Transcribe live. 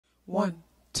1,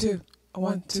 2,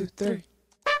 1, 2, 3.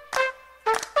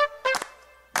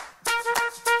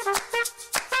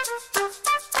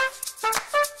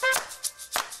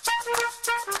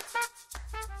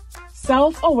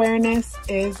 Self-awareness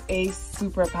is a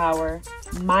superpower.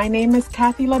 My name is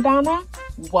KathyLaDonna.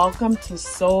 Welcome to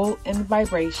Soul and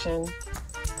Vibration.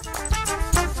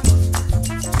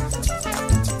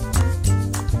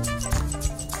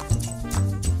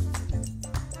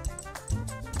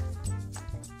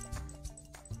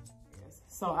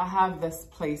 So I have this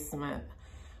placement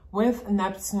with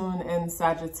Neptune and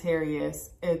Sagittarius.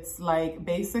 It's like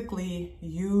basically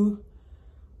you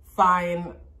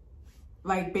find,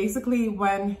 like basically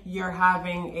when you're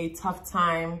having a tough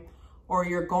time or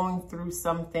you're going through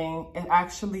something, it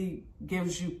actually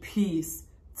gives you peace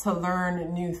to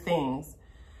learn new things.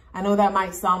 I know that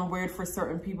might sound weird for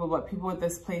certain people, but people with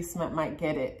this placement might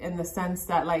get it in the sense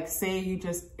that, like, say you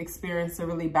just experienced a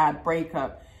really bad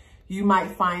breakup. You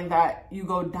might find that you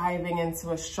go diving into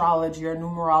astrology or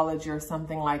numerology or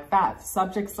something like that.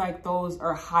 Subjects like those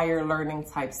are higher learning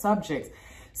type subjects.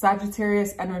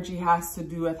 Sagittarius energy has to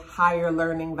do with higher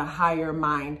learning, the higher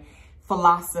mind,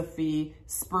 philosophy,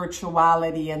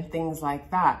 spirituality, and things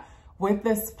like that. With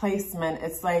this placement,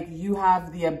 it's like you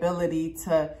have the ability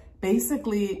to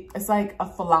basically, it's like a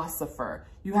philosopher.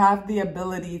 You have the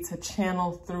ability to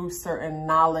channel through certain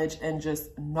knowledge and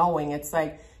just knowing. It's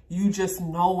like you just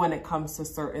know when it comes to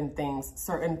certain things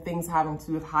having to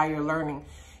do with higher learning.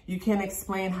 You can't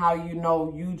explain how you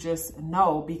know, you just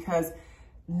know, because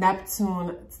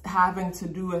Neptune having to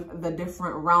do with the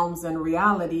different realms and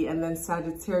reality, and then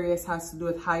Sagittarius has to do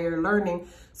with higher learning.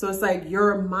 So it's like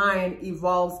your mind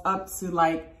evolves up to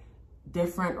like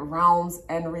different realms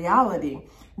and reality.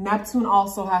 Neptune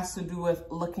also has to do with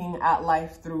looking at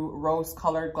life through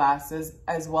rose-colored glasses,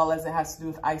 as well as it has to do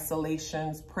with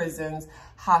isolations, prisons,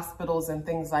 hospitals, and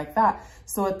things like that.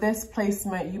 So at this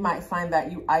placement, you might find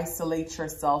that you isolate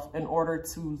yourself in order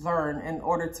to learn, in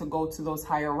order to go to those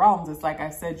higher realms. It's like I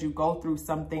said, you go through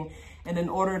something, and in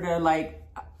order to like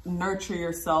nurture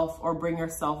yourself or bring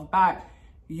yourself back,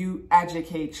 you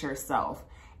educate yourself.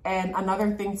 And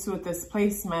another thing too with this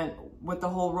placement, with the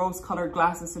whole rose-colored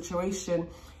glasses situation,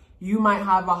 you might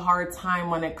have a hard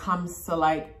time when it comes to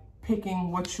like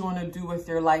picking what you want to do with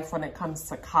your life when it comes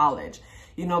to college,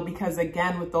 you know, because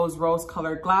again, with those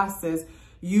rose-colored glasses,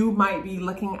 you might be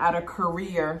looking at a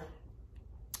career,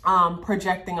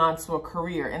 projecting onto a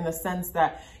career in the sense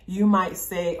that you might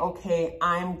say, okay,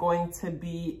 I'm going to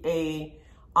be a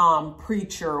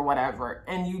preacher or whatever.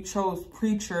 And you chose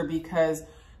preacher because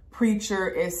preacher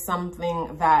is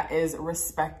something that is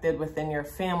respected within your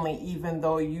family, even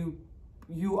though you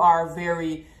are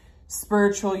very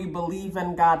spiritual, you believe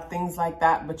in God, things like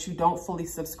that, but you don't fully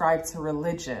subscribe to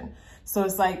religion. So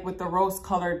it's like with the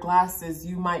rose-colored glasses,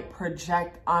 you might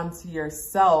project onto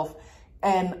yourself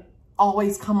and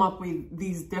always come up with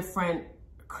these different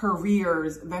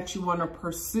careers that you want to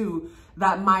pursue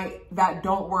that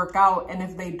don't work out. And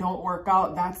if they don't work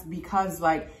out, that's because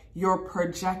like you're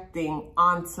projecting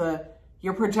onto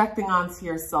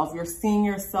yourself. You're seeing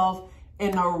yourself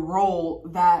in a role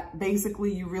that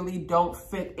basically you really don't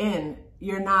fit in.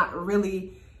 You're not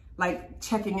really like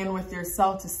checking in with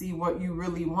yourself to see what you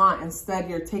really want. Instead,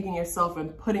 you're taking yourself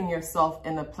and putting yourself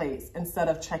in a place instead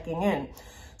of checking in.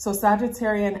 So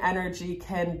Sagittarian energy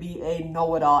can be a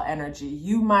know-it-all energy.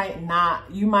 You might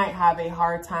have a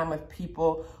hard time with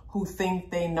people who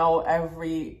think they know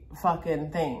every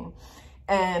fucking thing.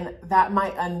 And that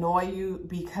might annoy you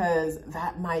because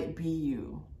that might be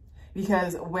you.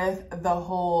 Because with the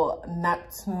whole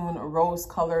Neptune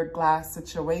rose-colored glass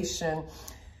situation,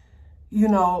 you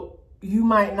know, you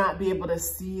might not be able to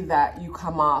see that you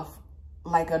come off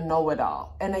like a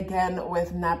know-it-all. And again,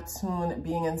 with Neptune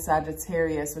being in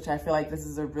Sagittarius, which I feel like this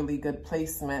is a really good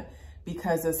placement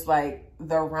because it's like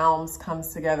the realms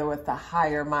comes together with the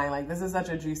higher mind. Like this is such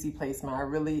a juicy placement. I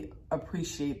really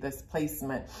appreciate this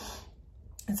placement.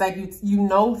 It's like you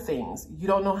know things. You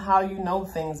don't know how you know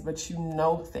things, but you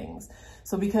know things.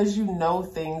 So because you know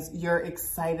things, you're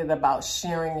excited about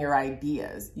sharing your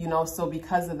ideas, you know? So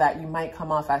because of that, you might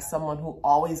come off as someone who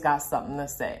always got something to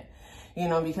say, you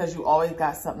know, because you always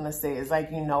got something to say. It's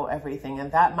like you know everything.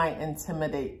 And that might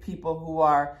intimidate people who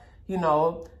are, you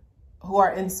know, who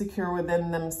are insecure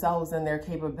within themselves and their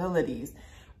capabilities.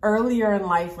 Earlier in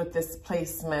life with this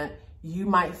placement, you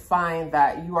might find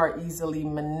that you are easily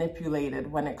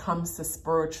manipulated when it comes to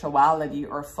spirituality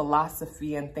or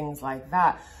philosophy and things like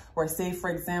that. Or say,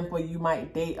 for example, you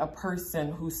might date a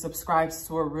person who subscribes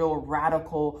to a real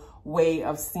radical way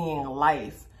of seeing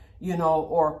life, you know,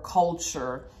 or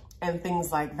culture. and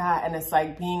things like that. And it's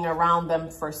like being around them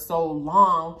for so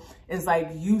long is like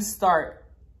you start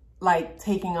like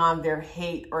taking on their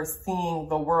hate or seeing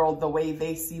the world the way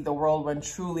they see the world, when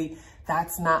truly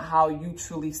that's not how you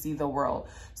truly see the world.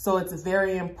 So it's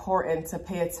very important to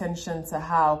pay attention to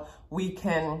how we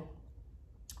can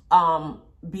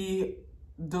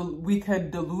we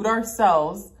could delude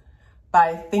ourselves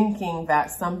by thinking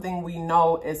that something we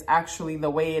know is actually the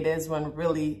way it is, when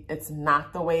really it's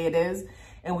not the way it is.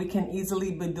 And we can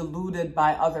easily be deluded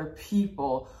by other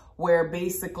people, where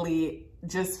basically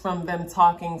just from them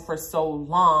talking for so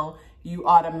long, you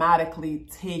automatically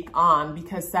take on,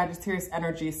 because Sagittarius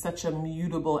energy is such a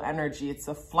mutable energy. It's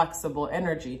a flexible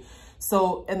energy.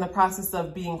 So in the process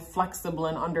of being flexible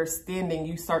and understanding,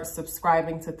 you start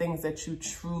subscribing to things that you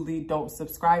truly don't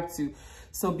subscribe to.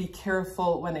 So be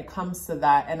careful when it comes to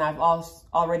that. And I've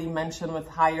already mentioned with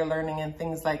higher learning and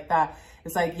things like that,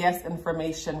 it's like, yes,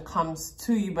 information comes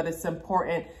to you, but it's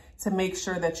important to make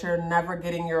sure that you're never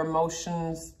getting your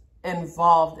emotions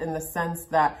involved, in the sense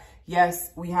that,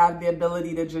 yes, we have the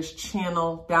ability to just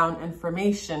channel down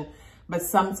information, but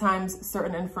sometimes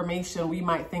certain information, we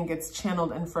might think it's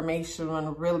channeled information,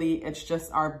 when really it's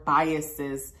just our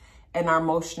biases and our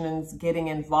emotions getting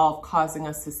involved, causing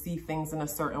us to see things in a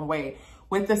certain way.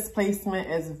 With this placement,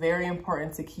 it's very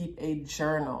important to keep a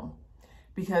journal,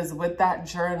 because with that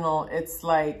journal, it's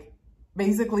like,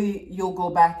 basically, you'll go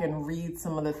back and read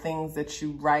some of the things that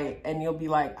you write, and you'll be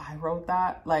like, I wrote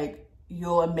that? Like,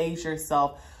 you'll amaze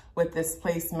yourself with this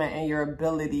placement and your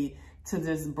ability to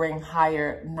just bring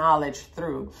higher knowledge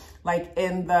through. Like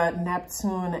in the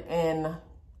Neptune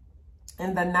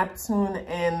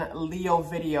in Leo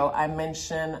video, I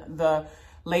mentioned the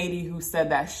lady who said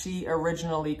that she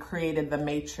originally created the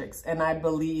Matrix. And I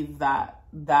believe that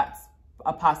that's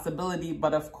a possibility,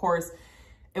 but of course,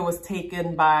 it was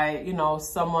taken by, you know,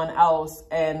 someone else,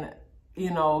 and,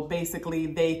 you know, basically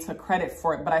they took credit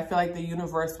for it. But I feel like the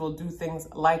universe will do things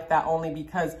like that only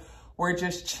because we're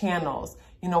just channels.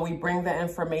 You know, we bring the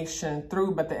information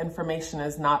through, but the information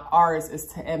is not ours, is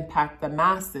to impact the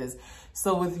masses.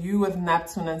 So with you, with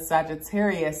Neptune and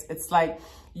Sagittarius, it's like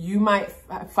you might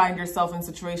find yourself in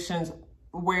situations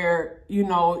where, you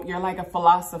know, you're like a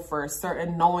philosopher,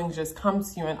 certain knowing just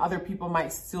comes to you, and other people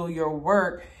might steal your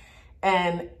work.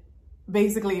 And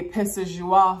basically it pisses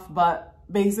you off, but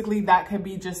basically that could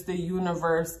be just the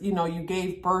universe. You know, you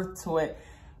gave birth to it,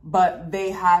 but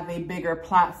they have a bigger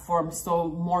platform, so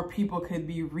more people could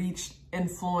be reached,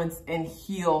 influenced, and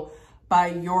healed by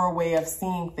your way of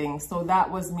seeing things. So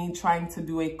that was me trying to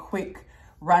do a quick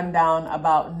rundown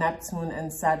about Neptune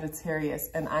and Sagittarius,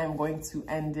 and I am going to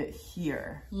end it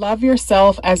here. Love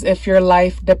yourself as if your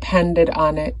life depended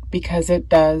on it, because it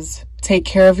does. Take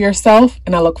care of yourself,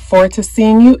 and I look forward to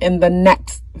seeing you in the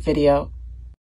next video.